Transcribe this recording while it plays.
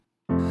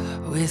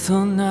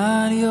Withhold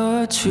not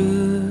your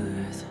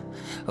truth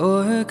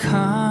or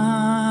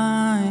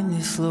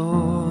kindness,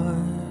 Lord.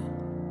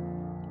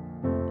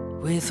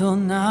 Withhold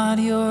not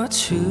your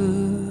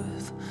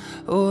truth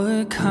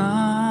or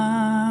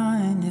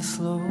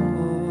kindness,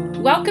 Lord.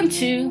 Welcome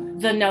to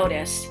The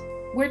Notice,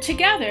 where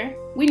together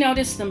we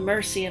notice the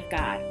mercy of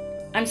God.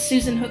 I'm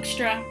Susan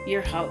Hoekstra,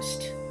 your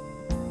host.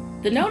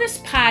 The Notice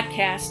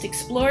podcast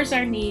explores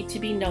our need to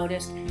be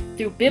noticed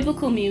through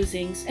biblical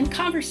musings and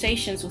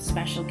conversations with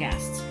special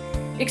guests.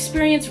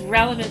 Experience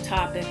relevant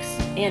topics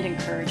and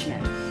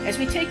encouragement as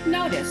we take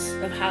notice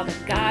of how the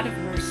God of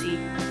mercy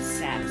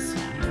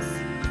satisfies.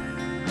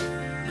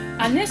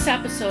 On this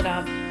episode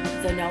of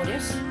The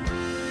Notice,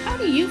 how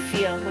do you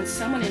feel when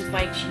someone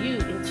invites you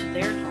into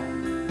their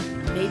home?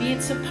 Maybe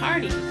it's a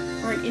party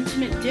or an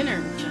intimate dinner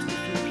with just a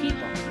few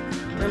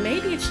people. Or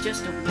maybe it's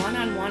just a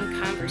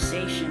one-on-one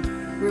conversation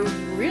where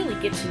you really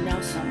get to know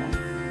someone.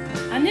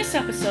 On this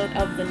episode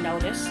of The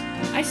Notice,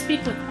 I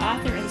speak with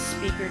author and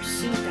speaker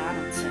Sue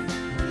Donaldson.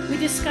 We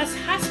discuss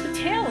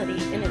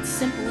hospitality in its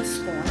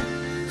simplest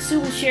form. Sue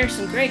will share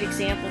some great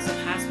examples of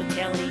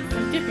hospitality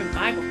from different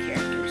Bible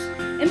characters,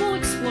 and we'll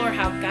explore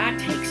how God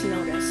takes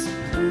notice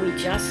when we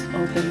just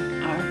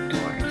open our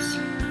doors.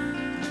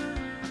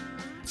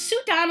 Sue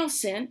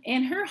Donaldson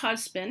and her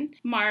husband,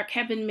 Mark,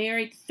 have been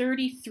married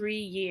 33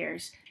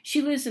 years.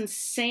 She lives in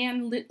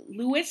San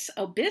Luis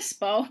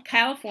Obispo,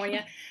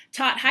 California,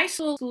 taught high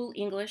school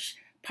English,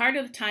 part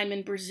of the time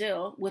in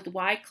Brazil with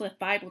Wycliffe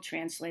Bible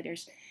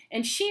translators,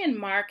 and she and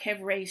Mark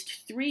have raised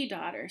 3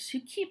 daughters who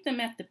keep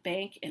them at the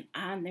bank and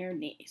on their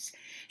knees.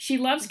 She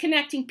loves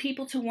connecting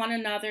people to one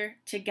another,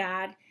 to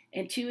God,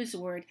 and to His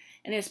Word,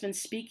 and has been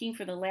speaking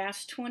for the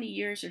last 20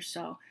 years or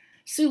so.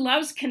 Sue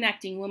loves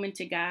connecting women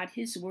to God,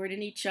 His Word,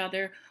 and each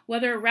other,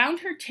 whether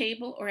around her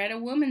table or at a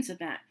women's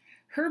event.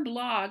 Her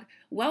blog,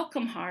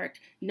 Welcome Heart,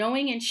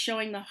 Knowing and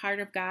Showing the Heart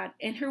of God,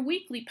 and her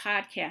weekly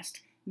podcast,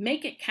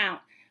 Make It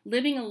Count,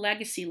 Living a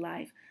Legacy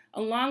Life,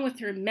 along with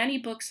her many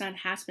books on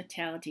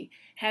hospitality,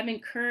 have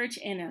encouraged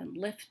and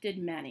uplifted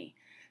many.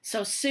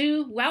 So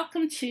Sue,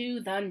 welcome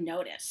to The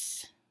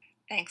Notice.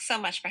 Thanks so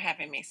much for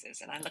having me,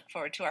 Susan. I look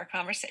forward to our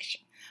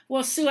conversation.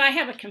 Well, Sue, I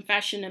have a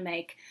confession to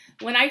make.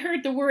 When I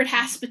heard the word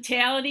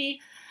hospitality,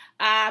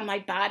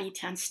 my body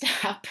tensed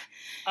up.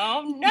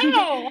 Oh,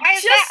 no. Why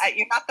is that?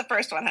 You're not the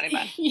first one, honey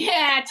bun.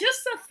 Yeah,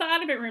 just the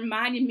thought of it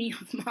reminded me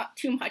of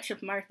too much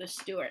of Martha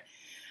Stewart.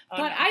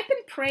 But no. I've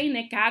been praying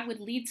that God would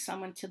lead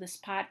someone to this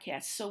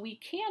podcast so we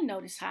can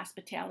notice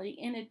hospitality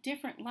in a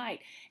different light.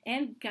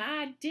 And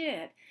God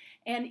did.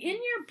 And in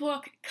your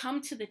book,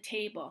 Come to the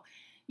Table,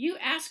 you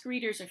ask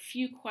readers a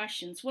few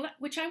questions,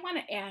 which I want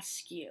to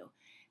ask you.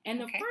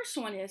 And the first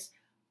one is,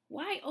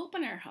 why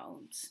open our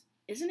homes?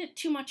 Isn't it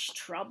too much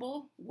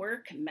trouble,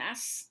 work,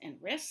 mess, and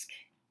risk?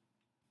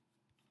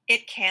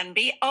 It can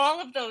be all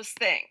of those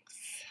things.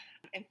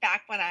 In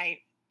fact, when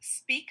I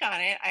speak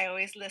on it, I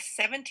always list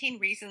 17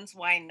 reasons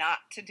why not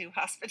to do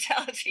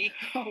hospitality.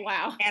 Oh,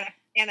 wow.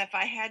 And if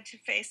I had to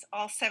face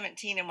all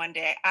 17 in one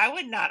day, I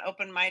would not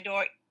open my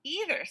door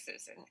either,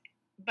 Susan.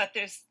 But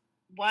there's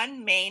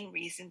one main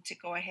reason to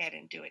go ahead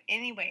and do it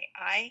anyway.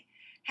 I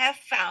have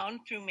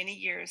found through many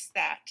years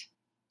that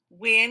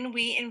when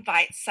we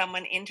invite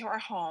someone into our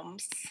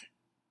homes,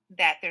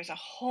 that there's a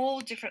whole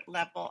different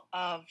level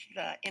of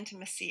the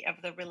intimacy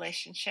of the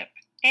relationship,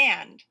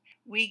 and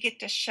we get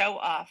to show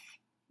off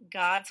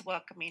God's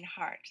welcoming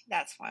heart.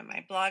 That's why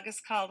my blog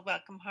is called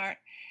Welcome Heart.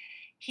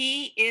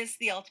 He is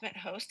the ultimate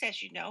host,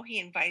 as you know. He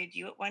invited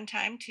you at one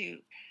time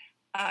to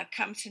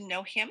come to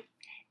know Him,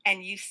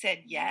 and you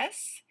said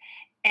yes.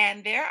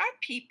 And there are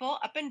people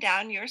up and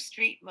down your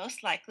street,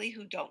 most likely,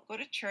 who don't go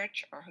to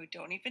church or who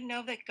don't even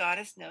know that God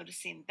is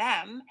noticing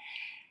them.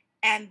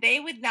 And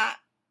they would not,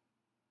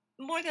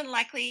 more than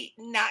likely,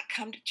 not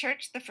come to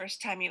church the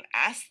first time you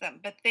ask them,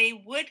 but they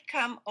would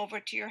come over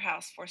to your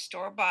house for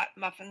store-bought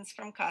muffins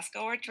from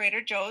Costco or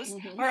Trader Joe's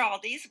or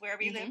Aldi's,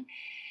 wherever you live,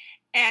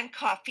 and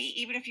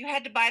coffee, even if you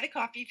had to buy the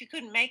coffee, if you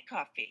couldn't make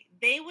coffee.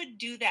 They would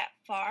do that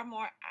far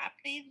more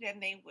aptly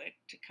than they would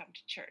to come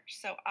to church.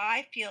 So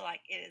I feel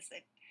like it is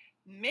a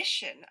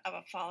mission of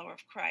a follower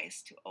of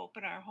Christ to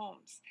open our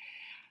homes.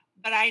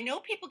 But I know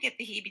people get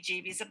the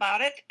heebie-jeebies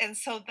about it, and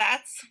so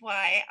that's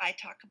why I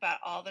talk about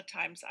all the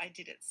times I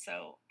did it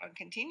so and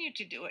continue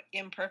to do it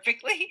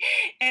imperfectly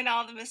and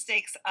all the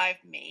mistakes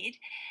I've made,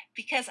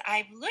 because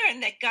I've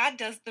learned that God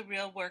does the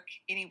real work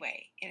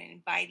anyway in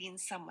inviting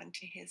someone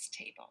to His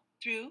table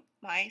through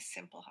my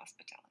simple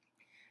hospitality.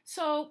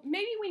 So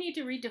maybe we need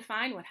to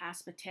redefine what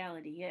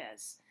hospitality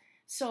is.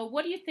 So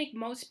what do you think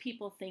most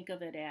people think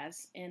of it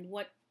as, and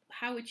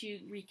how would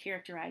you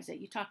recharacterize it?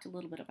 You talked a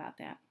little bit about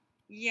that.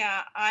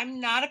 Yeah, I'm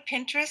not a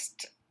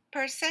Pinterest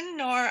person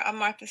nor a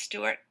Martha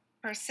Stewart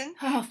person.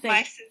 Oh,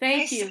 thank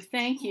you.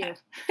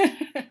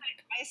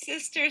 My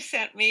sister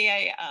sent me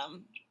a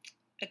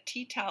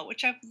tea towel,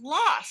 which I've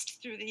lost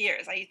through the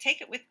years. I used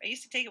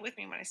to take it with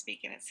me when I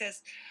speak, and it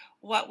says,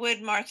 "What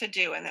would Martha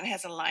do?" And then it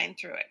has a line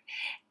through it.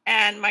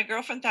 And my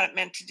girlfriend thought it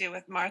meant to do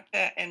with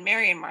Martha and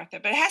Mary and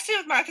Martha, but it has to do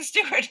with Martha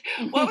Stewart.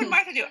 What would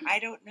Martha do? I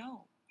don't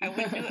know. I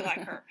wouldn't do it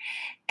like her.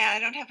 And I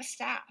don't have a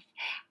staff.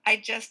 I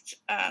just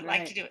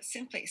like to Right. do it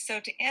simply. So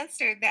to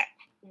answer that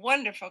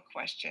wonderful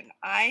question,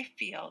 I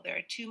feel there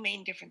are two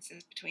main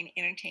differences between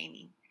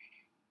entertaining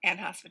and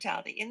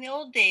hospitality. In the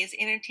old days,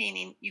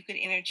 entertaining, you could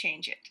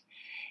interchange it.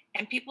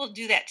 And people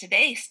do that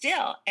today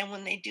still. And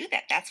when they do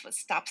that, that's what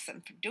stops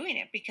them from doing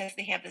it because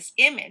they have this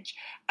image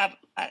of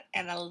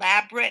an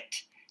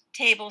elaborate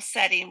table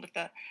setting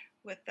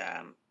with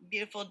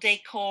beautiful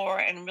decor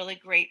and really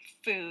great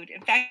food.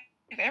 In fact,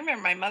 I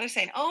remember my mother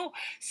saying, "Oh,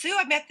 Sue,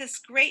 I met this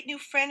great new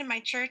friend in my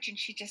church, and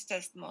she just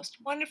does the most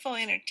wonderful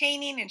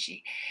entertaining, and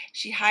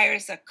she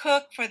hires a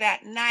cook for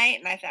that night."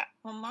 And I thought,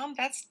 "Well, Mom,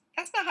 that's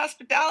not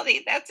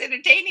hospitality. That's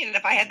entertaining. And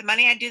if I had the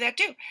money, I'd do that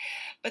too."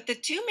 But the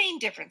two main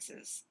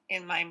differences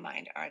in my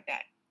mind are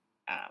that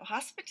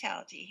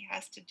hospitality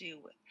has to do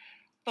with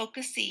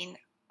focusing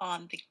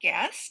on the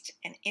guest,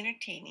 and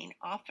entertaining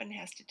often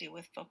has to do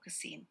with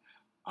focusing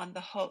on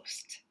the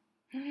host.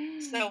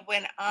 So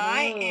when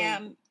I Oh,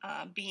 am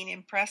being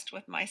impressed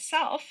with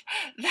myself,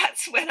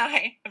 that's when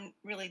I am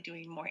really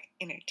doing more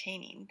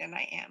entertaining than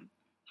I am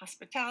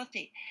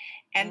hospitality.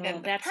 And oh, then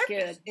the that's purpose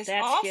good. is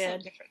That's also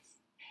good. different.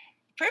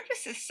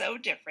 Purpose is so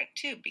different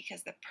too,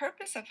 because the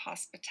purpose of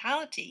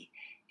hospitality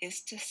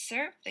is to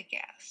serve the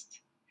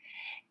guest.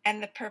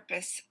 And the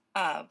purpose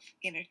of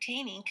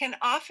entertaining can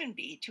often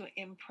be to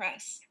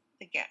impress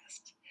the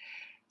guest.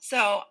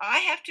 So I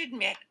have to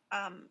admit,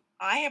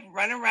 I've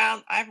run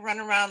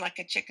around like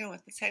a chicken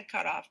with its head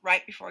cut off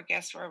right before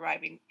guests were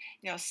arriving,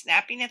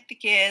 snapping at the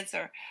kids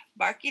or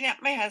barking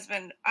at my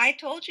husband. I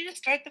told you to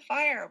start the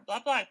fire, blah,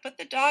 blah. Put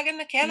the dog in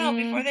the kennel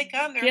before they Mm,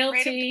 come. They're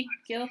afraid of guilty,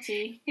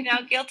 guilty.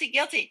 guilty,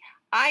 guilty.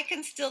 I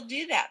can still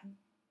do that,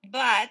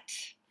 but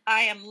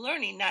I am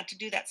learning not to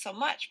do that so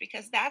much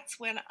because that's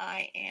when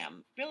I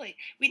am really,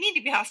 we need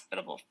to be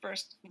hospitable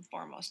first and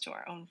foremost to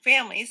our own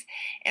families.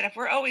 And if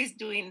we're always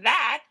doing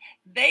that,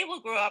 they will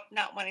grow up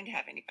not wanting to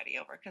have anybody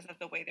over because of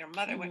the way their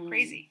mother went Mm,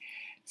 crazy.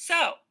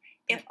 So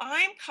that- if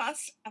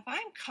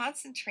I'm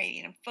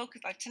concentrating and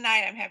focused, like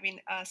tonight, I'm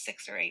having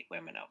 6 or 8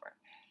 women over,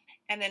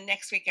 and then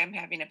next week, I'm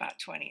having about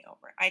 20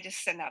 over. I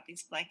just send out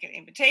these blanket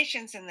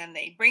invitations and then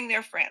they bring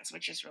their friends,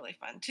 which is really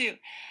fun too.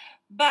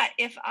 But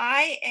if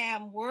I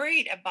am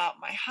worried about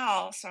my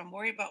house, or I'm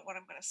worried about what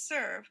I'm going to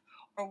serve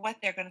or what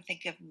they're going to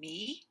think of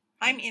me,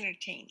 I'm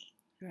entertaining.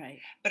 right.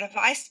 But if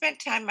I spent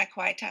time, my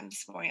quiet time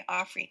this morning,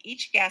 offering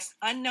each guest,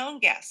 unknown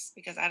guests,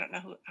 because I don't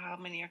know how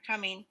many are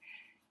coming,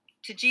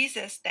 to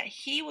Jesus, that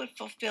he would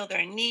fulfill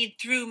their need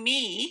through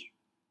me,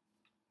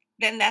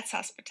 then that's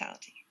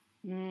hospitality.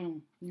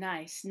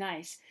 Nice,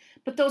 nice.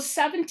 But those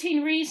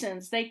 17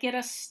 reasons they get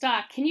us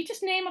stuck. Can you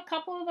just name a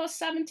couple of those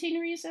 17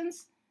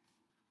 reasons?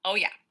 Oh,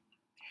 yeah.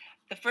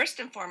 The first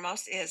and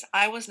foremost is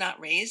I was not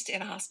raised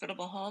in a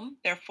hospitable home.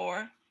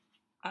 Therefore,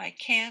 I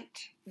can't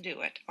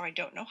do it, or I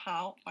don't know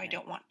how, or I Right.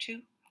 don't want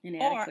to. Or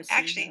Inadequacy.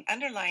 actually, Yep.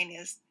 underlying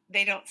is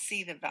they don't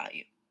see the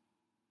value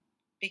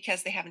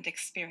because they haven't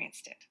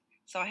experienced it.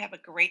 So I have a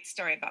great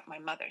story about my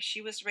mother.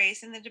 She was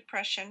raised in the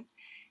Depression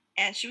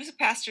and she was a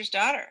pastor's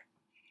daughter.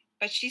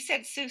 But she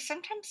said, Sue,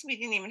 sometimes we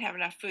didn't even have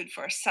enough food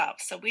for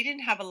ourselves. So we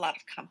didn't have a lot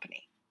of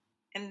company.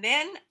 And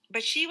then,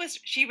 but she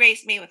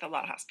raised me with a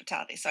lot of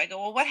hospitality. So I go,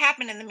 well, what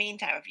happened in the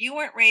meantime? If you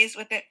weren't raised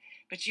with it,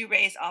 but you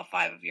raised all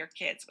 5 of your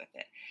kids with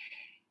it.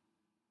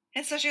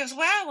 And so she goes,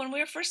 well, when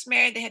we were first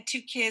married, they had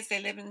 2 kids. They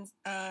live in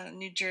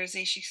New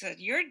Jersey. She said,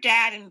 your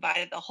dad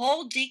invited the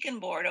whole deacon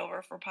board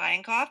over for pie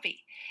and coffee.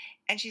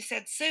 And she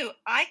said, Sue,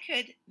 I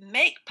could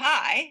make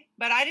pie,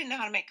 but I didn't know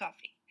how to make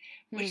coffee,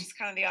 which Hmm. is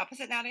kind of the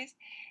opposite nowadays.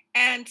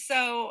 And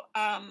so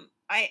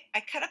I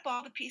cut up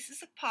all the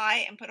pieces of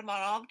pie and put them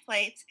on all the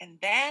plates. And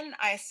then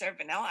I served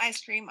vanilla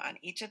ice cream on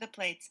each of the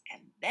plates.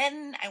 And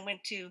then I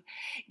went to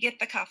get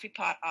the coffee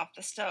pot off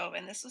the stove.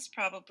 And this was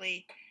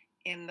probably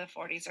in the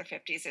 40s or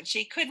 50s. And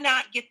she could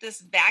not get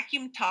this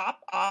vacuum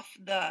top off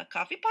the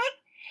coffee pot.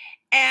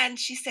 And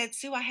she said,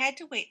 Sue, I had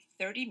to wait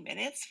 30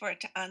 minutes for it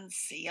to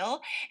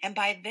unseal. And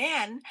by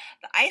then,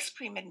 the ice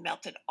cream had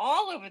melted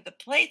all over the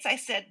plates. I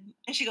said,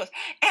 and she goes,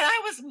 and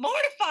I was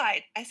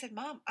mortified. I said,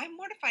 Mom, I'm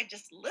mortified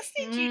just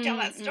listening to you tell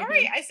that story.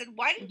 Mm-hmm. I said,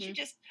 why didn't you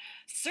Mm-hmm. just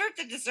serve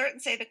the dessert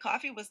and say the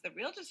coffee was the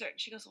real dessert? And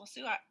she goes, well,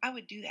 Sue, I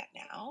would do that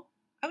now.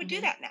 I would do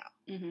Mm-hmm. that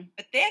now. Mm-hmm.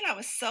 But then I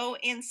was so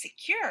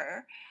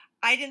insecure,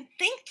 I didn't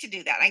think to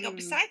do that. I go,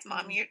 besides,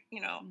 Mom,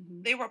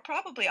 Mm-hmm. they were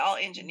probably all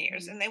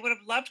engineers Mm-hmm. and they would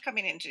have loved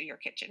coming into your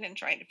kitchen and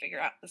trying to figure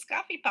out this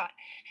coffee pot.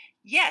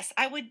 Yes,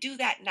 I would do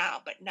that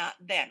now, but not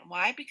then.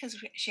 Why? Because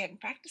she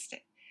hadn't practiced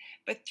it.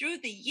 But through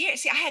the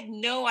years, see, I'd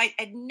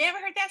never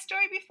heard that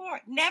story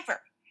before.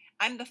 Never.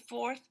 I'm the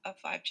fourth of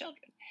 5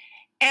 children.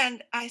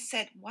 And I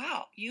said,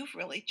 wow, you've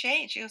really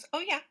changed. She goes, oh,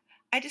 yeah.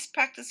 I just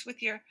practiced with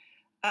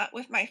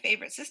my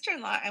favorite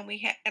sister-in-law,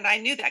 and I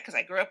knew that because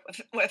I grew up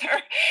with her,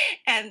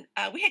 and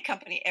we had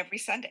company every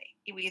Sunday.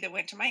 We either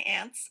went to my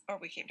aunt's or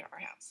we came to our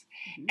house,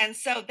 Mm-hmm. and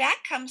so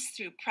that comes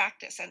through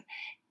practice. And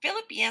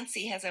Philip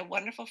Yancey has a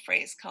wonderful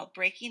phrase called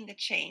 "breaking the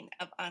chain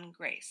of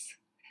ungrace."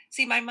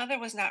 See, my mother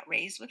was not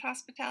raised with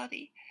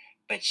hospitality,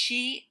 but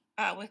she,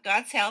 with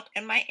God's help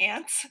and my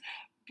aunts,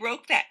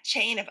 broke that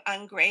chain of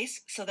ungrace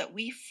so that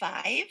we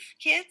 5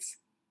 kids,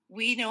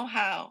 we know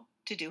how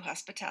to do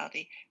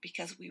hospitality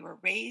because we were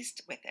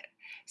raised with it.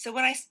 So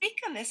when I speak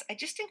on this, I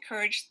just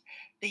encourage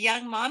the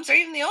young moms or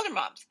even the older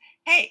moms,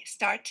 hey,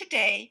 start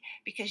today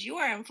because you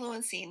are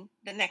influencing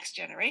the next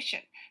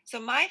generation. So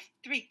my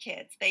 3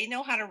 kids, they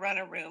know how to run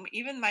a room.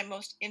 Even my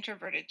most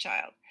introverted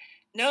child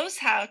knows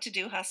how to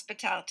do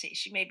hospitality.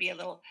 She may be a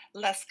little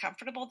less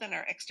comfortable than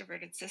our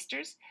extroverted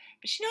sisters,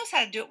 but she knows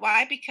how to do it.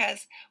 Why?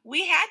 Because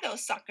we had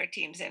those soccer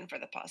teams in for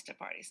the pasta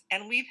parties,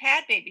 and we've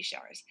had baby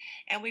showers,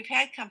 and we've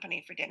had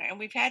company for dinner, and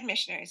we've had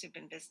missionaries who've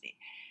been visiting.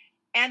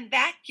 And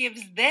that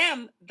gives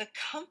them the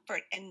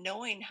comfort and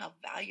knowing how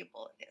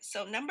valuable it is.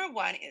 So, number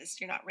one is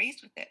you're not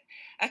raised with it.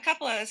 A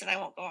couple others, and I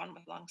won't go on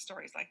with long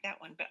stories like that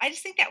one, but I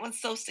just think that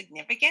one's so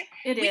significant.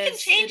 It We can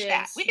is. It change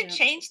that. is. We can Yeah.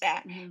 change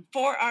that Hmm.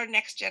 for our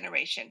next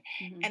generation.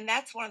 Hmm. And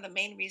that's one of the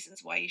main reasons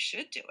why you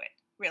should do it.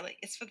 Really,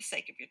 it's for the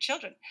sake of your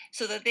children,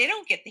 so that they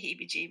don't get the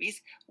heebie-jeebies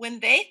when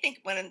they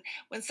think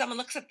when someone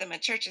looks at them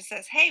at church and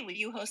says, "Hey, will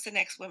you host the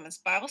next women's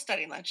Bible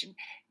study luncheon?"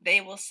 They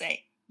will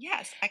say,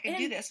 "Yes, I can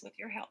do And this with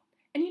your help."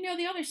 And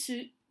the other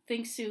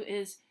thing, Sue,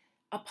 is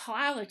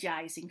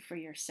apologizing for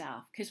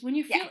yourself. Because when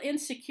you Yeah, feel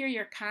insecure,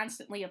 you're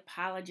constantly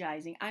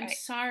apologizing. I'm right.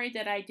 sorry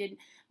that I did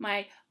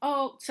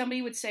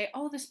somebody would say,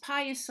 oh, this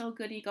pie is so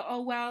good. You go,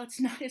 oh, well, it's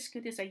not as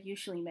good as I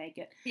usually make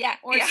it. Yeah,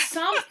 Or yeah.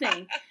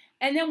 something.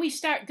 And then we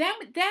start,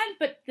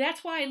 but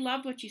that's why I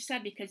loved what you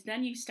said, because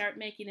then you start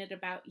making it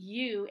about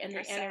you and the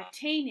Yourself.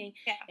 entertaining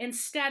Yeah.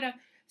 instead of,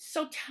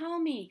 so tell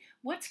me,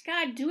 what's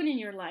God doing in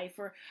your life?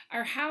 Or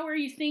how are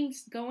you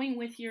things going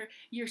with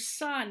your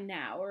son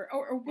now? Or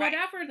Right.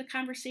 whatever the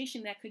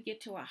conversation that could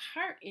get to a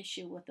heart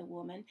issue with a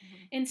woman.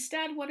 Mhm.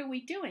 Instead, what are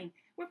we doing?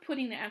 We're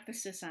putting the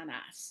emphasis on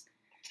us.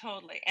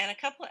 Totally. And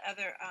a couple of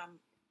other,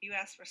 you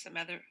asked for some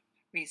other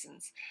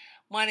reasons.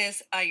 One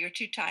is you're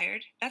too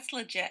tired. That's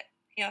legit.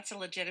 It's a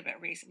legitimate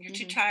reason. You're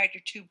too Hmm. tired.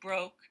 You're too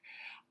broke.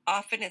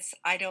 Often it's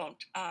I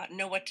don't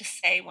know what to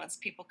say once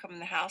people come in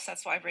the house.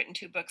 That's why I've written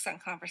 2 books on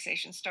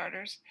conversation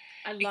starters,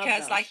 I love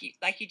because those.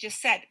 like you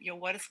just said,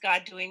 what is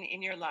God doing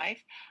in your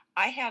life?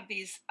 I have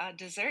these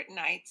dessert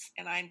nights,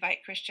 and I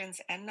invite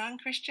Christians and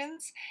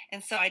non-Christians,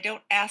 and so I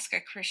don't ask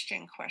a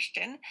Christian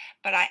question,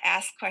 but I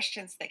ask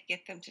questions that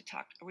get them to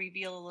talk,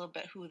 reveal a little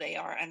bit who they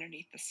are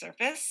underneath the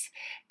surface.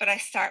 But I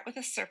start with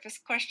a surface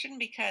question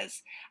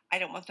because I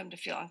don't want them to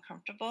feel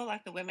uncomfortable.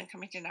 Like the women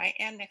coming tonight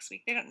and next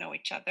week, they don't know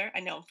each other.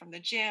 I know them from the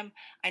gym.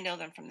 I know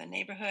them from the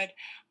neighborhood.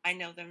 I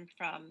know them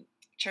from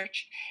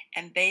church,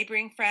 and they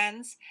bring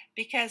friends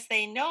because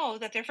they know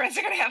that their friends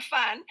are going to have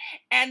fun,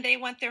 and they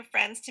want their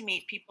friends to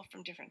meet people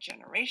from different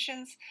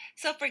generations.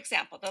 So, for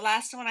example, the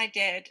last one I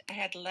did, I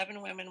had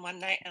 11 women one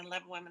night and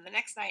 11 women the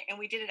next night, and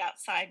we did it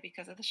outside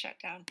because of the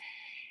shutdown.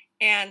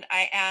 And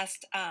I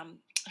asked,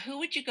 who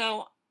would you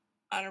go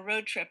on a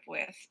road trip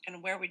with,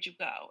 and where would you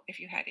go if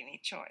you had any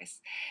choice?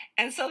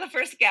 And so the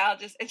first gal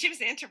and she was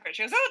an introvert.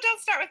 She goes, "Oh,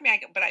 don't start with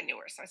me." But I knew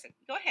her. So I said,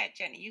 "Go ahead,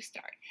 Jenny, you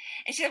start."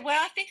 And she said,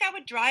 "Well, I think I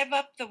would drive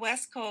up the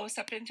West Coast,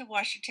 up into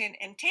Washington,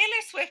 and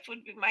Taylor Swift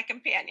would be my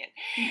companion."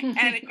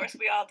 And of course,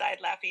 we all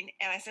died laughing.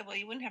 And I said, "Well,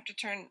 you wouldn't have to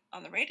turn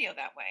on the radio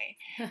that way."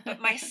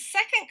 But my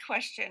second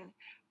question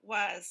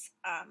was,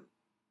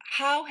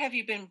 how have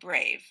you been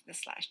brave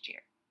this last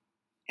year?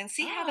 And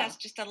see how that's Oh,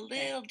 just a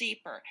okay. little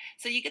deeper.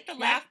 So you get the Yep.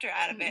 laughter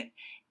out of Hmm. it.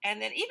 And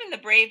then even the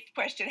brave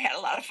question had a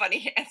lot of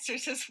funny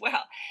answers as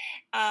well.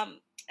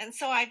 And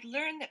so I've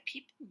learned that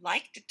people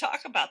like to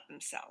talk about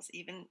themselves,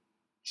 even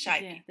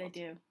shy Yeah, they people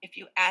do, do. if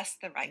you ask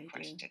the right They do.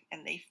 question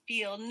and they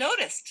feel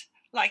noticed,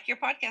 like your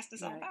podcast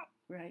is all Right, about.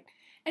 right.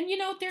 And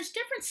there's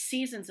different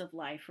seasons of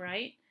life,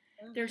 right?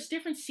 Mhm. There's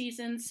different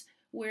seasons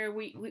where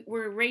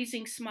we're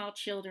raising small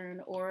children,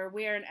 or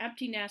we are an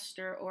empty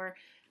nester, or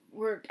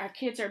our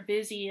kids are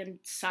busy in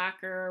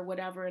soccer or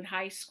whatever in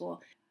high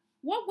school.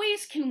 What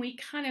ways can we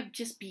kind of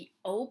just be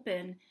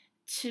open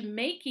to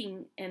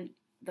making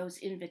those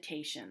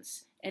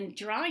invitations and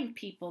drawing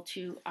people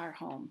to our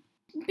home?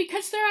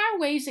 Because there are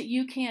ways that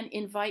you can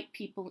invite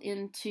people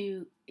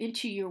into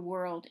your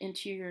world,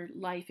 into your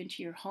life,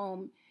 into your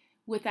home,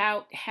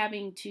 without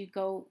having to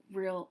go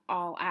real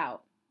all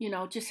out.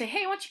 Just say,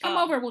 hey, why don't you come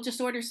Oh, over, we'll just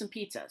order some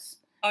pizzas,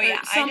 oh or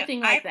yeah, I know. something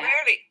like that.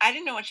 I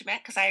didn't know what you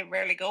meant because I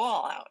rarely go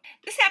all out.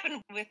 This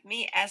happened with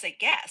me as a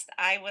guest.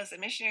 I was a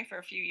missionary for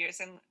a few years,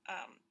 and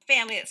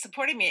family that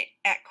supported me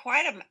at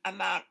quite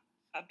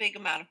a big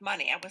amount of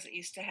money. I wasn't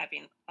used to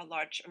having a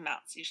large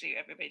amounts. Usually,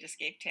 everybody just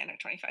gave $10 or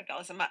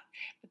 $25 a month,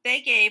 but they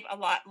gave a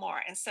lot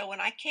more. And so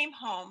when I came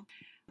home,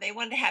 they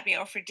wanted to have me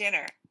over for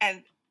dinner,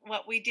 and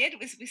what we did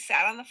was we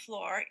sat on the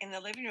floor in the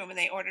living room and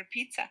they ordered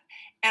pizza.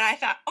 And I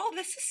thought, oh,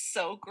 this is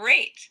so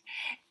great.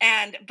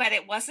 But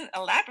it wasn't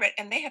elaborate,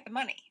 and they had the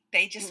money.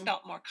 They just Mm-hmm.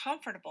 felt more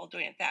comfortable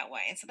doing it that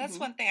way. And so that's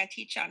Mm-hmm. one thing I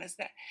teach on is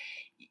that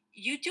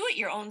you do it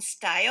your own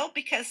style,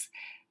 because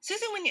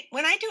Susan,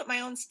 when I do it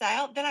my own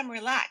style, then I'm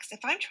relaxed.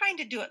 If I'm trying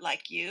to do it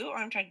like you, or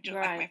I'm trying to do it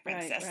like my Right,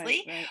 friend right, right,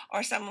 Cecily, right.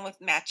 or someone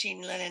with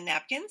matching linen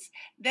napkins,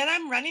 then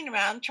I'm running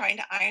around trying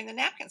to iron the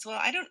napkins. Well,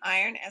 I don't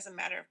iron as a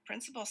matter of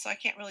principle, so I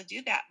can't really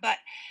do that. But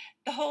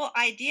the whole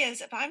idea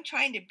is if I'm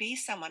trying to be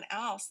someone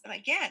else, then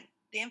again,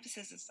 the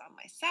emphasis is on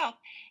myself,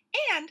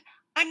 and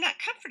I'm not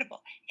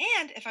comfortable.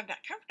 And if I'm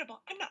not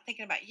comfortable, I'm not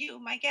thinking about you,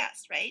 my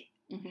guest, right?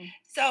 Hmm.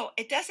 So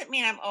it doesn't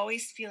mean I'm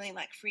always feeling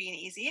like free and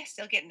easy. I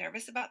still get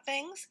nervous about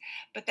things,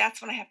 but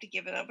that's when I have to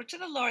give it over to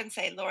the Lord and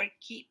say, Lord,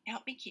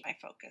 help me keep my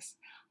focus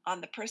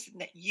on the person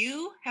that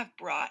you have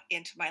brought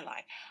into my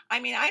life. I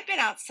mean, I've been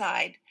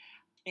outside,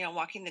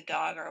 walking the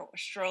dog or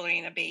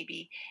strolling a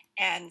baby,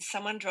 and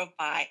someone drove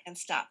by and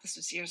stopped. This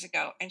was years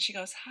ago, and she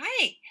goes,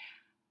 "Hi."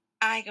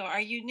 I go,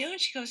 "Are you new?"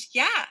 And she goes,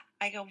 "Yeah."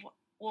 I go,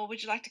 "Well,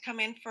 would you like to come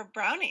in for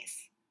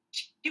brownies?"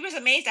 She was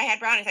amazed I had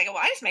brownies. I go,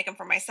 "Well, I just make them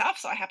for myself."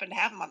 So I happened to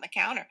have them on the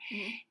counter.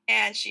 Hmm.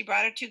 And she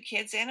brought her two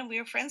kids in, and we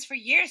were friends for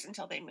years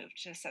until they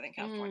moved to Southern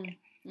California. Mm,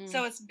 mm.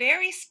 So it's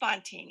very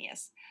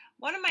spontaneous.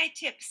 One of my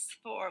tips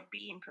for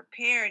being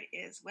prepared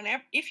is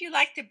whenever, if you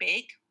like to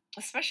bake,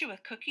 especially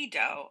with cookie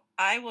dough,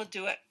 I will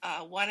do it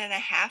one and a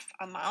half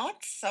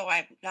amount. So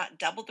I've not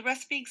doubled the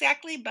recipe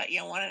exactly, but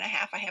one and a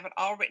half. I have it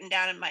all written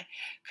down in my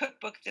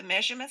cookbook, the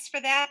measurements for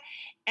that.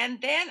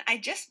 And then I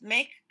just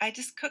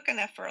cook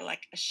enough for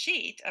like a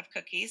sheet of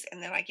cookies,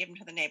 and then I give them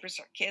to the neighbors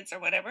or kids or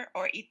whatever,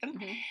 or eat them.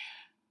 Hmm.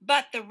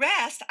 But the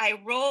rest I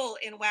roll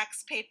in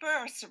wax paper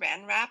or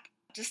saran wrap,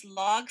 just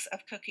logs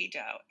of cookie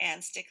dough,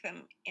 and stick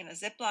them in a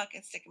Ziploc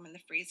and stick them in the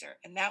freezer.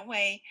 And that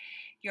way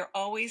you're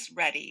always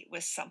ready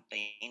with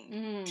something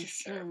to Mm,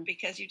 serve mm.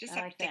 because you just I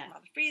have to like take them that. out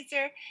of the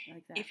freezer. I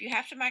like that. If you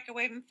have to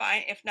microwave them,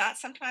 fine. If not,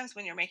 sometimes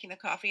when you're making the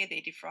coffee,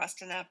 they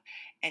defrost enough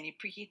and you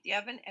preheat the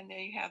oven. And there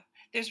you have,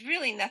 there's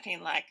really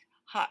nothing like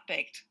hot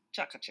baked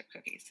chocolate chip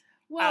cookies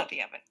out of Well,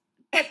 the oven.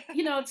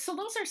 but so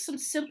those are some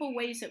simple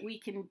ways that we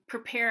can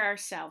prepare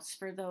ourselves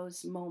for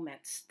those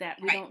moments that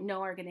we Right, don't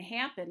know are going to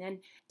happen.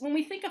 And when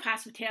we think of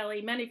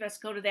hospitality, many of us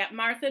go to that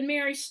Martha and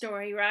Mary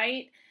story,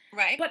 right?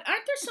 right. But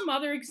aren't there some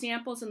other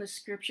examples in the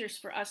scriptures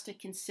for us to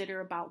consider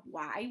about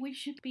why we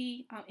should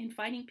be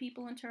inviting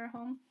people into our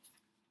home?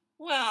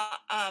 Well,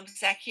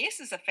 Zacchaeus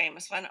is a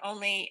famous one.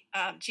 Only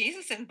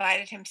Jesus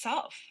invited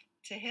himself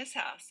to his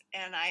house,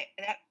 and I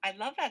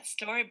love that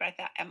story. But I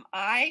thought,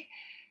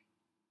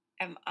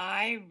 am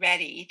I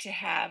ready to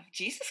have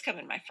Jesus come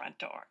in my front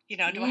door? Do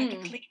I have to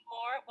Mm, clean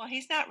more? Well,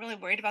 he's not really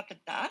worried about the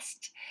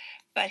dust,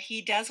 but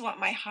he does want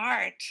my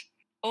heart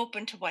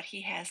open to what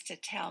he has to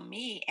tell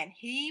me, and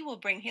he will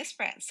bring his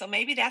friends. So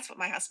maybe that's what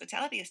my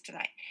hospitality is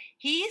tonight.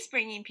 He's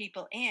bringing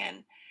people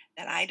in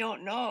that I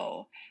don't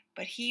know,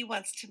 but he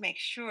wants to make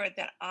sure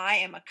that I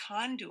am a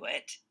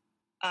conduit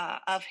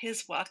of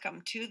his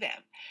welcome to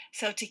them.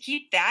 So to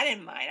keep that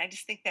in mind, I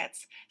just think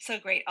that's so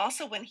great.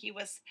 Also, when he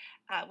was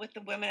with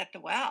the women at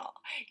the well,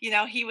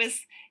 he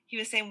was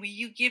saying, "Will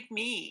you give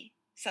me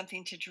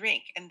something to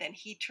drink?" And then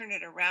he turned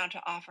it around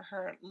to offer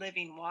her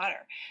living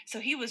water. So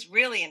he was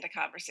really into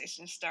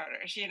conversation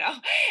starters,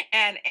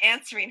 and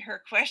answering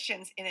her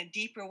questions in a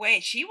deeper way.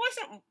 She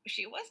wasn't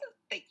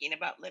thinking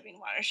about living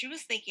water. She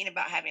was thinking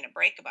about having a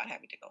break, about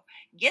having to go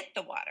get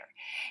the water.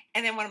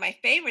 And then one of my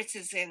favorites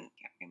is can't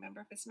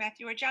remember if it's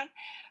Matthew or John,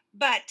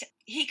 but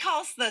he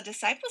calls the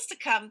disciples to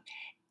come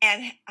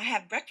and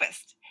have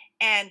breakfast.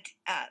 And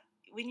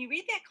when you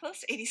read that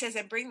close, and he says,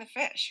 "And bring the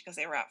fish," because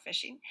they were out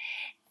fishing.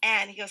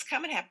 And he goes,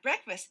 "Come and have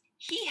breakfast."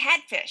 He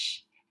had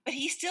fish, but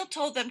he still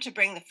told them to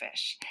bring the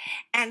fish.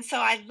 And so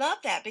I love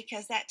that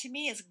because that to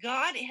me is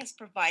God has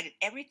provided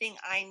everything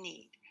I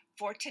need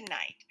for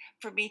tonight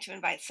for me to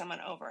invite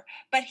someone over.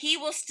 But he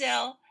will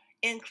still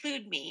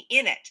include me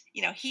in it.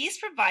 He's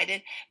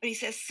provided, but he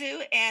says,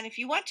 "Sue, and if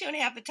you want to and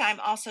have the time,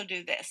 also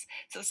do this."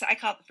 So I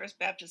call it the First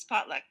Baptist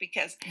potluck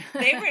because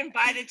they were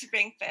invited to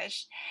bring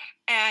fish.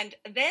 And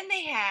then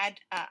they had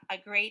a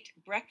great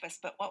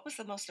breakfast. But what was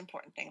the most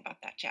important thing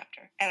about that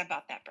chapter and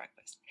about that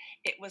breakfast?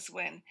 It was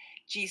when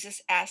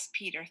Jesus asked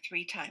Peter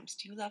three times,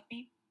 "Do you love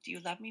me? Do you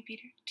love me,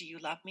 Peter? Do you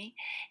love me?"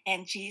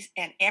 And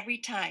every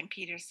time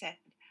Peter said,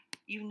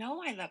 "You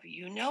know I love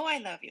you. You know I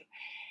love you."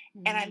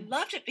 And I mm,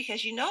 loved it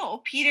because,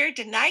 Peter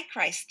denied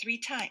Christ three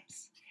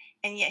times.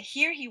 And yet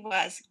here he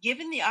was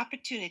given the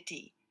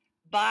opportunity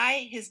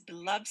by his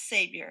beloved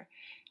Savior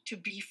to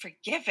be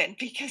forgiven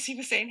because he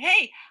was saying,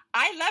 "Hey,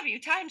 I love you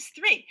times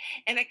three."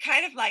 And it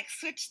kind of like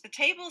switched the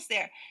tables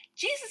there.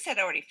 Jesus had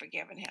already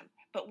forgiven him,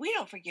 but we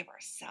don't forgive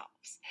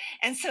ourselves.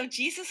 And so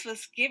Jesus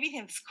was giving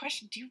him this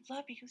question: "Do you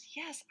love me?" He goes,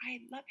 "Yes,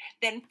 I love you."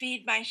 "Then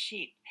feed my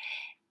sheep."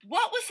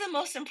 What was the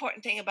most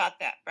important thing about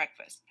that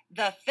breakfast?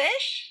 The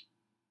fish,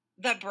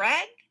 the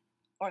bread,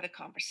 or the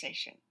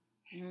conversation?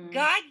 mm.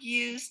 God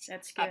used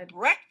That's a good.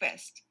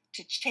 breakfast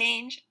to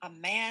change a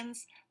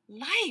man's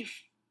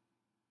life.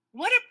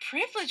 What a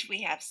privilege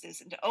we have,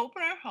 Susan, to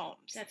open our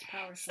homes That's so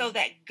powerful.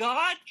 that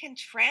God can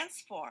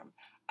transform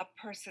a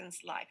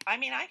person's life. I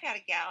mean, I've had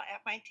a gal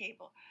at my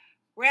table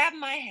grab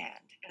my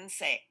hand and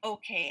say,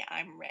 "Okay,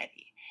 I'm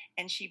ready."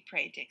 And she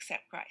prayed to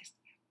accept Christ.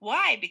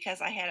 Why? Because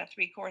I had a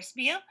 3-course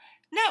meal?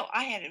 No,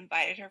 I had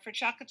invited her for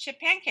chocolate chip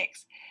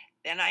pancakes.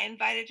 Then I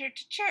invited her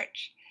to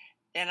church.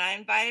 Then I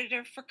invited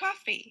her for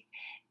coffee.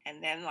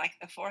 And then, like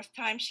the fourth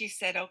time, she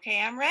said, "Okay,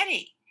 I'm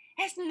ready."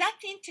 It has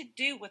nothing to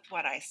do with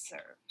what I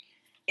serve.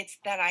 It's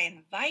that I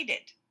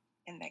invited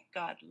and that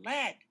God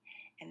led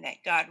and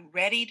that God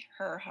readied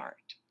her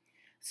heart.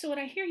 So, what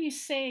I hear you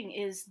saying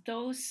is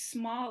those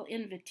small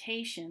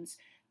invitations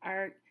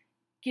are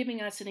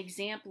giving us an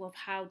example of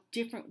how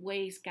different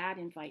ways God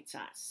invites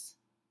us.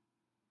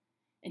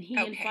 And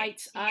He Okay,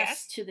 invites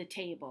us yes, to the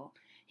table.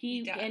 he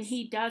He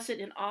does. does it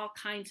in all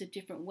kinds of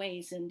different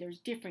ways, and there's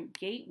different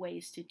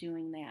gateways to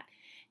doing that.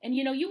 And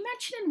you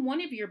mentioned in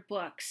one of your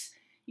books,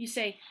 you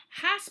say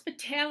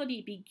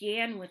hospitality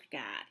began with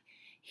God.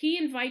 He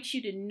invites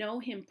you to know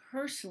Him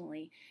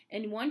personally,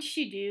 and once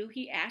you do,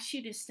 He asks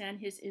you to send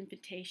His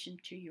invitation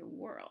to your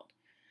world.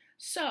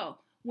 So,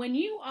 when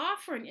you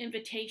offer an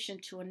invitation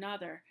to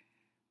another,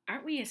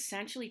 aren't we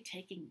essentially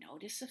taking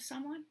notice of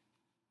someone?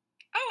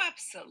 Oh,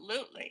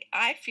 absolutely.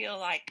 I feel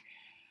like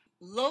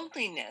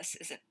loneliness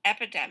is an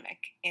epidemic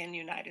in the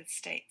United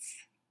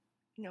States,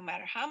 no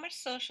matter how much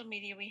social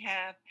media we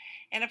have.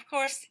 And of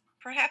course,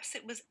 perhaps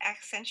it was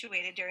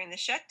accentuated during the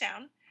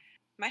shutdown.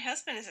 My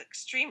husband is an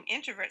extreme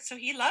introvert, so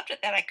he loved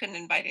it that I couldn't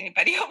invite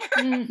anybody over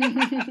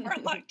for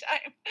a long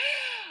time.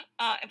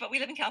 But we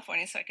live in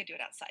California, so I could do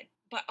it outside.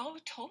 But oh,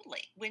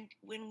 totally. When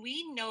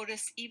we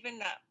notice,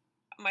 even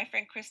my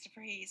friend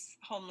Christopher, he's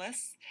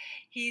homeless.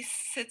 He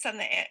sits on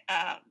the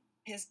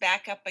his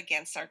back up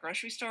against our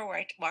grocery store where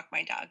I walk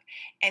my dog,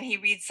 and he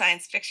reads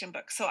science fiction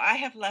books. So I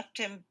have left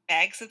him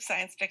bags of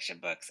science fiction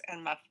books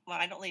and well,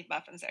 I don't leave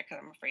muffins there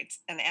because I'm afraid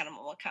an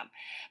animal will come.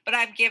 But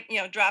I've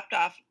dropped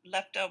off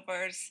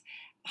leftovers,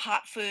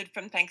 hot food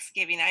from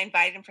Thanksgiving. I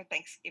invited him for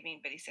Thanksgiving,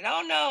 but he said,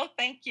 "Oh no,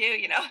 thank you."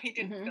 He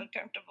didn't Hmm. feel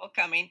comfortable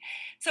coming.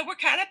 So we're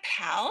kind of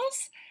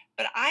pals.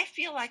 But I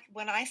feel like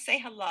when I say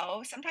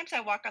hello, sometimes I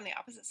walk on the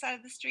opposite side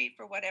of the street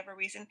for whatever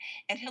reason,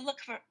 and he'll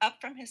up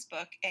from his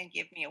book and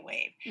give me a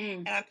wave.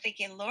 Mm. And I'm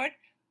thinking, Lord,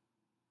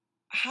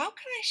 how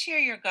can I share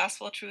your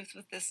gospel truth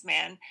with this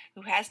man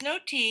who has no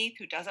teeth,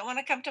 who doesn't want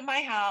to come to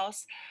my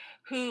house,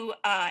 who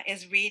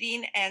is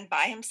reading and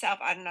by himself?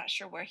 I'm not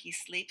sure where he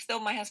sleeps, though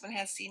my husband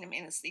has seen him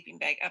in a sleeping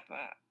bag up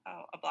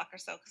a block or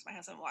so because my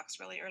husband walks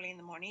really early in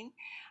the morning.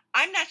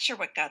 I'm not sure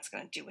what God's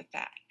going to do with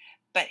that.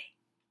 But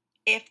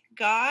if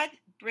God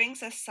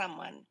brings us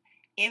someone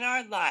in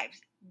our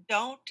lives,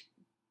 don't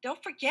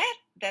don't forget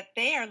that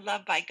they are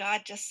loved by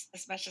God just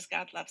as much as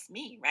God loves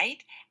me,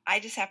 right?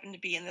 I just happen to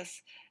be in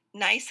this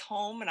nice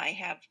home and I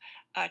have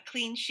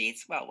clean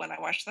sheets, well, when I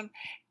wash them,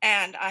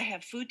 and I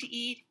have food to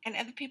eat, and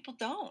other people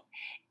don't.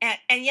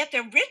 And yet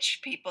the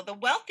rich people, the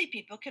wealthy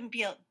people can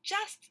be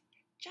just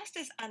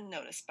as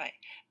unnoticed by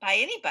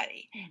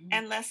anybody Hmm.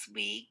 unless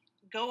we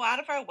go out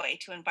of our way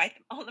to invite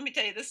them. Oh, let me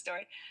tell you this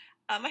story.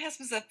 My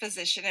husband's a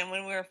physician, and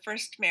when we were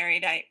first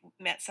married, I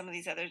met some of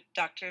these other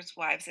doctors'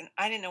 wives, and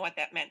I didn't know what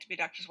that meant to be a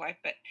doctor's wife,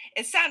 but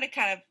it sounded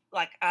kind of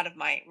like out of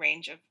my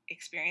range of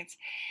experience.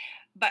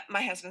 But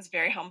my husband's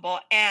very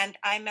humble, and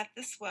I met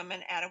this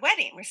woman at a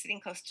wedding. We're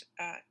sitting close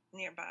to,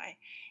 nearby,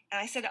 and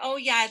I said, "Oh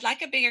yeah, I'd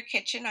like a bigger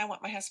kitchen. I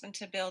want my husband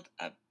to build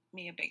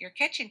me a bigger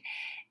kitchen."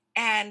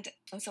 And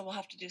so we'll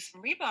have to do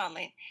some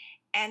remodeling.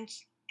 And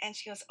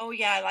she goes, "Oh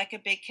yeah, I like a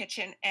big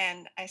kitchen."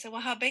 And I said,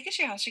 "Well, how big is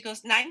your house?" She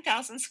goes,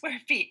 9,000 square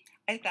feet.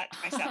 I thought to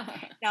myself,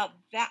 now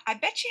that I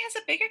bet she has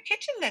a bigger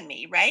kitchen than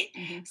me, right?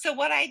 Hmm. So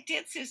what I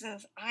did, Susan,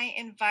 is I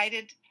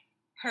invited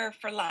her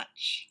for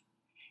lunch,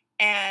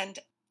 and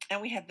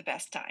we had the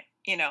best time.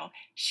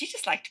 She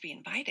just liked to be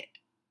invited.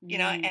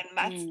 And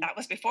that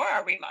was before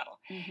our remodel.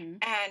 Mm-hmm.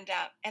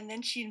 And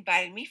then she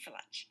invited me for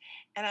lunch.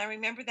 And I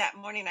remember that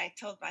morning I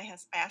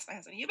asked my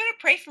husband, "You better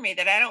pray for me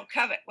that I don't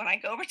covet when I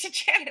go over to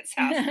Janet's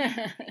house."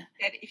 He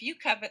said, "If you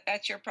covet,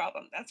 that's your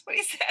problem." That's what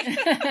he said.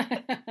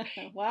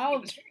 he Well,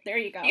 was there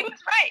you he go. was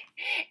right.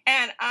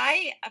 And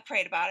I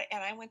prayed about it,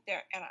 and I went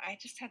there, and I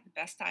just had the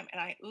best time,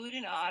 and I oohed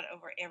and awed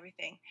over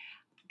everything.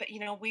 But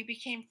we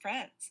became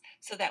friends,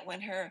 so that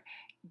when her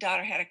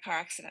daughter had a car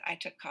accident, I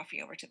took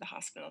coffee over to the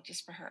hospital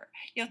just for her.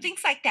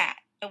 Things like that.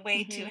 A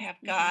way to Hmm. have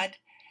Hmm. God.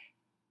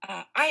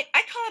 I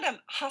call it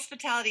a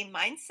hospitality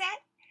mindset.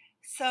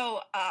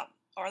 So,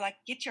 or like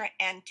get your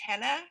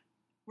antenna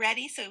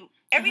ready. So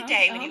every Uh-huh.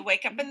 day when Uh-huh. you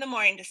wake up Hmm. in the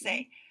morning to Hmm.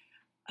 say,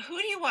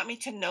 "Who do you want me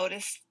to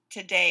notice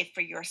today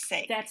for your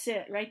sake?" That's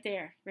it, right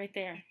there, right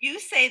there. You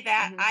say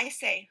that, Hmm. I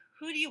say,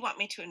 "Who do you want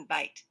me to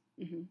invite?"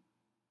 Hmm.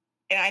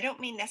 And I don't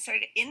mean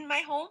necessarily in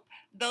my home,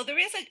 though there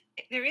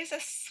is a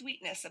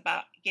sweetness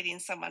about getting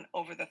someone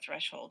over the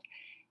threshold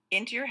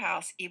into your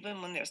house,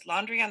 even when there's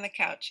laundry on the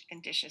couch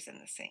and dishes in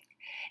the sink.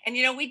 And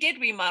we did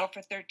remodel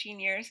for 13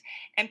 years,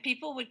 and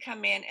people would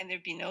come in and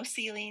there'd be no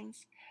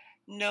ceilings,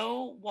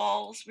 no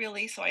walls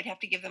really. So I'd have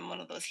to give them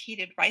one of those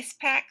heated rice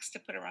packs to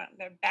put around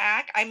their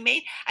back.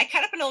 I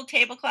cut up an old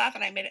tablecloth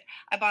and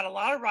I bought a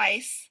lot of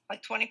rice,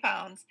 like 20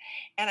 pounds,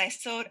 and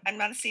I'm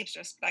not a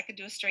seamstress, but I could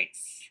do a straight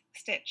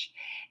stitch.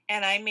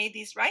 And I made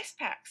these rice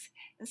packs.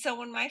 And so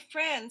when my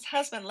friend's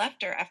husband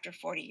left her after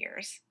 40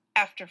 years,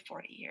 after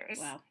 40 years.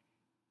 Wow.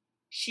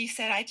 She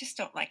said, I just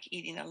don't like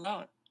eating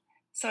alone.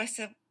 So I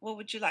said, well,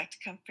 would you like to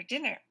come for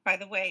dinner? By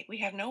the way, we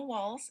have no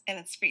walls and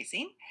it's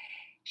freezing.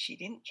 She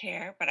didn't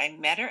care, but I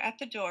met her at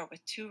the door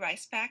with 2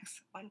 rice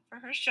packs, one for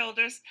her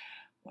shoulders,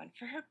 one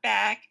for her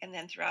back. And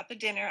then throughout the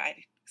dinner,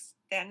 I'd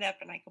stand up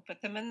and I could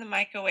put them in the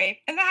microwave.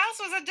 And the house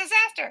was a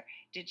disaster.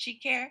 Did she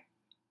care?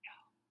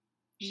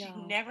 She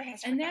No. never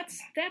has And forgotten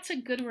that's a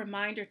good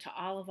reminder to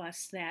all of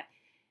us that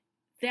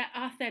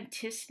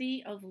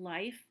authenticity of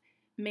life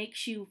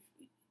makes you,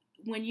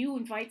 when you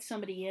invite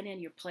somebody in and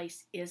your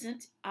place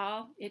isn't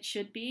all it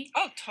should be.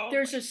 Oh, totally.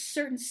 There's a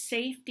certain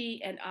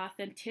safety and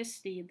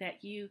authenticity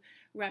that you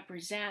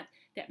represent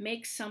that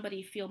makes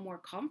somebody feel more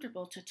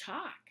comfortable to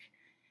talk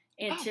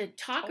and to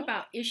talk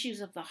about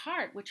issues of the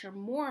heart, which are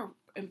more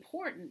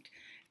important.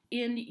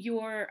 In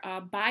your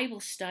Bible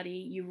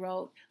study, you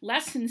wrote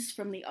Lessons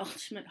from the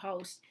Ultimate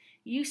Host.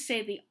 You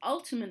say the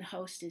ultimate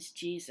host is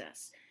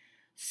Jesus.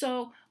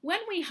 So when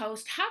we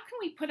host, how can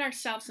we put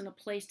ourselves in a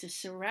place to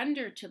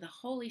surrender to the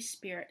Holy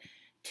Spirit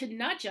to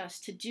nudge us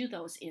to do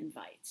those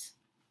invites?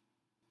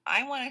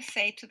 I want to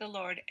say to the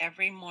Lord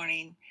every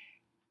morning,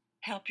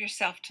 help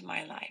yourself to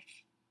my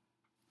life,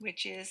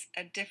 which is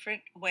a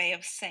different way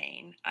of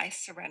saying I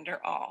surrender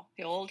all.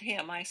 The old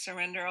hymn, I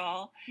surrender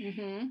all.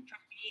 Mm-hmm.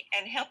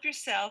 And help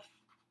yourself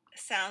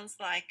sounds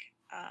like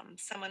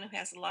someone who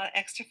has a lot of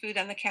extra food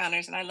on the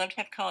counters. And I love to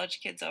have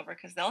college kids over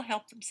because they'll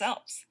help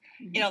themselves.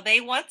 Mm-hmm. You know,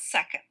 they want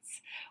seconds.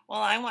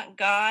 Well, I want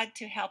God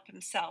to help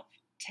himself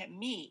to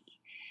me.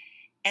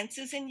 And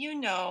Susan, you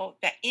know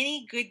that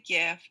any good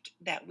gift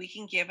that we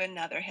can give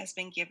another has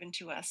been given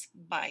to us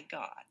by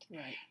God.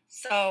 Right.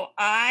 So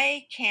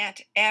I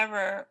can't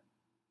ever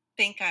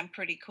think I'm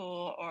pretty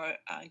cool or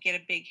get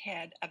a big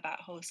head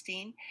about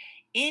hosting.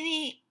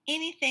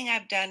 Anything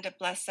I've done to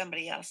bless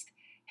somebody else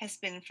has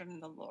been from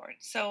the Lord.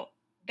 So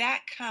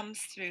that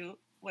comes through,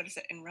 what is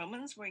it in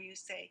Romans, where you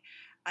say,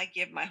 I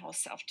give my whole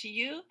self to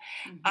you.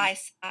 Mm-hmm.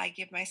 I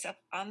give myself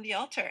on the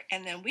altar.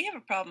 And then we have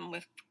a problem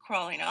with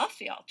crawling off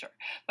the altar.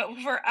 But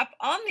if we're up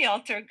on the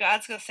altar,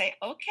 God's going to say,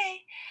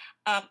 okay.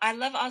 I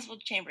love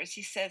Oswald Chambers.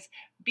 He says,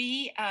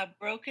 be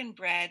broken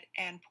bread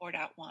and poured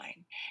out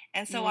wine.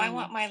 And so I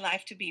want my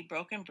life to be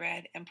broken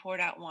bread and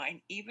poured out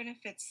wine, even if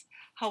it's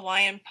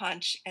Hawaiian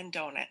punch and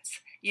donuts.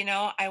 You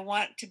know, I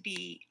want to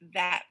be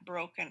that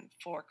broken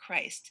for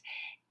Christ.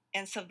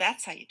 And so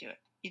that's how you do it.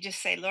 You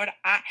just say, Lord,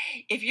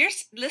 if you're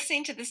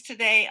listening to this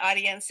today,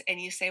 audience, and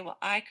you say, well,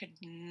 I could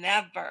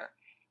never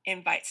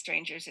invite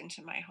strangers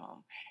into my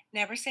home.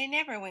 Never say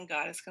never when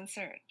God is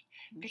concerned.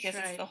 Because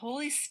it's the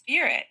Holy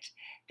Spirit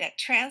that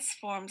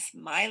transforms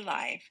my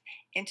life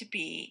into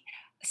be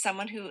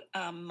someone who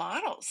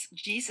models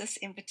Jesus'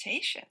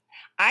 invitation.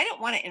 I don't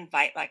want to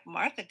invite like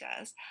Martha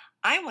does.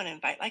 I want to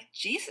invite like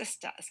Jesus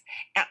does.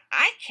 Now,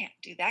 I can't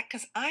do that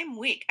because I'm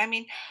weak. I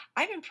mean,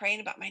 I've been praying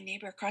about my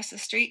neighbor across the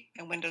street,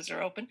 and windows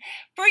are open,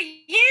 for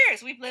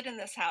years. We've lived in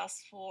this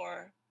house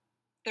for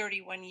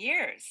 31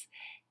 years.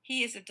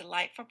 He is a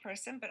delightful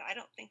person, but I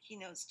don't think he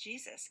knows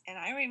Jesus. And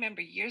I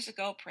remember years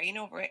ago praying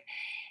over it,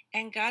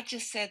 and God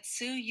just said,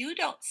 Sue, you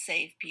don't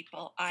save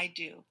people. I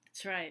do.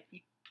 That's right. You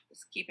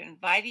just keep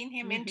inviting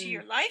him into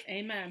your life.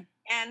 Amen.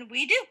 And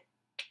we do.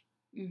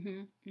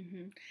 Mm-hmm.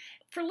 Mm-hmm.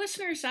 For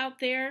listeners out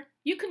there,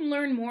 you can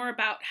learn more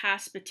about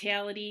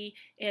hospitality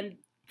and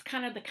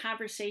kind of the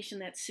conversation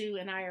that Sue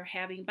and I are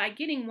having by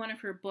getting one of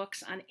her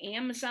books on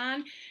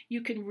Amazon.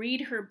 You can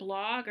read her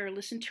blog or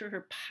listen to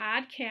her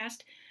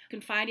podcast. You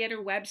can find it at her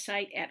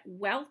website at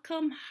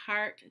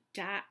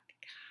welcomeheart.com.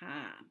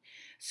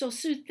 So,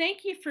 Sue,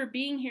 thank you for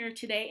being here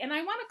today. And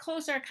I want to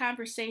close our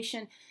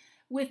conversation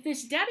with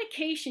this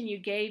dedication you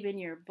gave in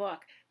your book,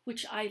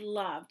 which I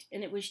loved.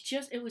 And it was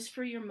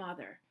for your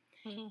mother.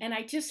 Mm-hmm. And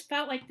I just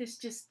felt like this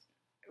just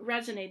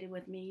resonated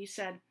with me. You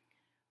said,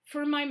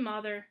 for my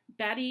mother,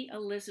 Betty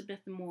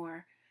Elizabeth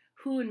Moore,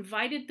 who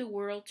invited the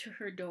world to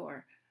her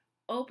door,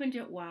 opened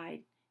it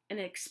wide, and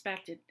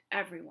expected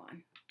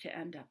everyone to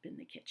end up in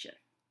the kitchen.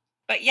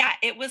 But yeah,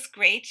 it was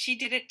great. She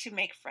did it to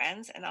make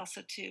friends and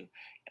also to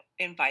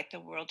invite the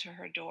world to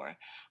her door.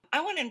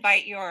 I want to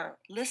invite your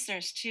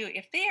listeners too,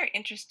 if they are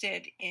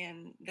interested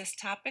in this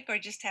topic or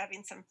just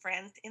having some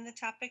friends in the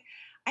topic.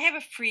 I have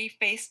a free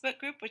Facebook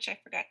group, which I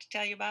forgot to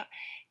tell you about.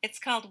 It's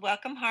called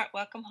Welcome Heart,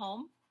 Welcome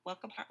Home.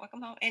 Welcome Heart,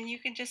 Welcome Home. And you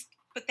can just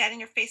put that in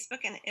your Facebook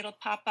and it'll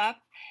pop up.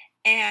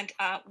 And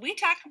we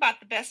talk about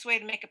the best way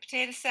to make a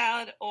potato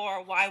salad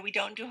or why we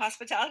don't do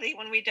hospitality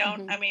when we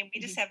don't. Mm-hmm. I mean,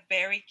 we just have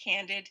very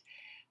candid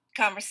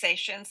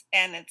conversations,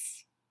 and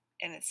it's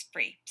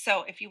free.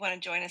 So if you want to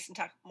join us and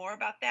talk more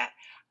about that,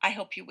 I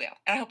hope you will.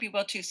 And I hope you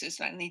will too,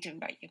 Susan. I need to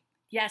invite you.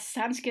 Yes,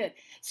 sounds good.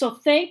 So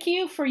thank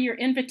you for your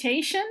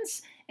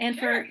invitations and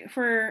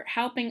for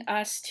helping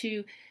us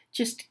to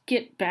just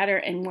get better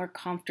and more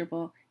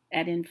comfortable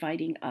at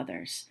inviting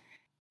others.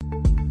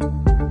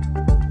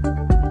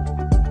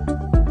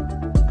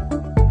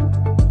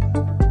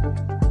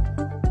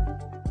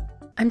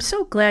 I'm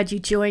so glad you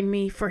joined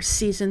me for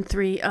season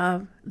 3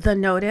 of The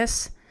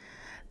Notice.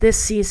 This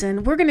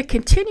season, we're going to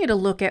continue to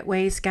look at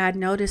ways God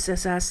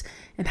notices us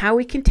and how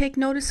we can take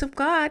notice of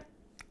God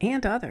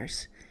and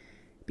others.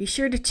 Be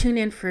sure to tune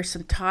in for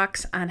some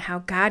talks on how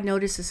God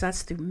notices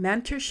us through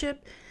mentorship,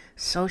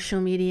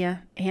 social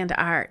media, and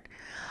art.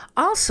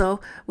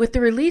 Also, with the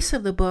release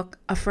of the book,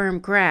 A Firm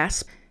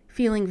Grasp,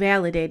 Feeling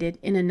Validated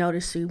in a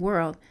Notice-Free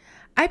World,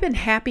 I've been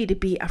happy to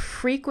be a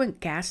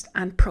frequent guest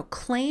on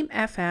Proclaim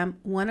FM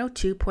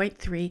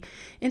 102.3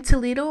 in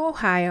Toledo,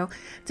 Ohio,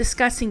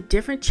 discussing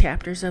different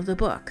chapters of the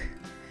book.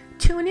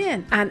 Tune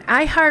in on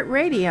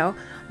iHeartRadio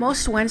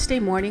most Wednesday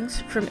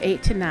mornings from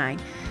 8 to 9,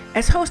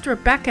 as host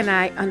Rebecca and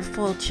I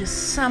unfold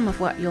just some of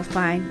what you'll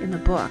find in the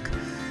book.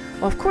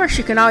 Well, of course,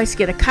 you can always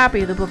get a copy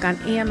of the book on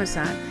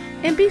Amazon,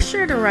 and be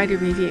sure to write a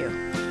review.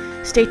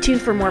 Stay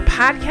tuned for more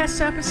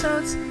podcast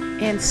episodes,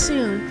 and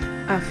soon,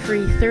 a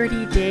free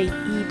 30-day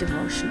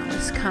e-devotional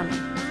is coming.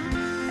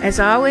 As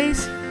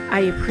always,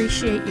 I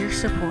appreciate your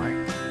support.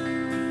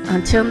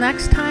 Until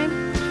next time,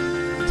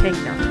 take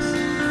notice.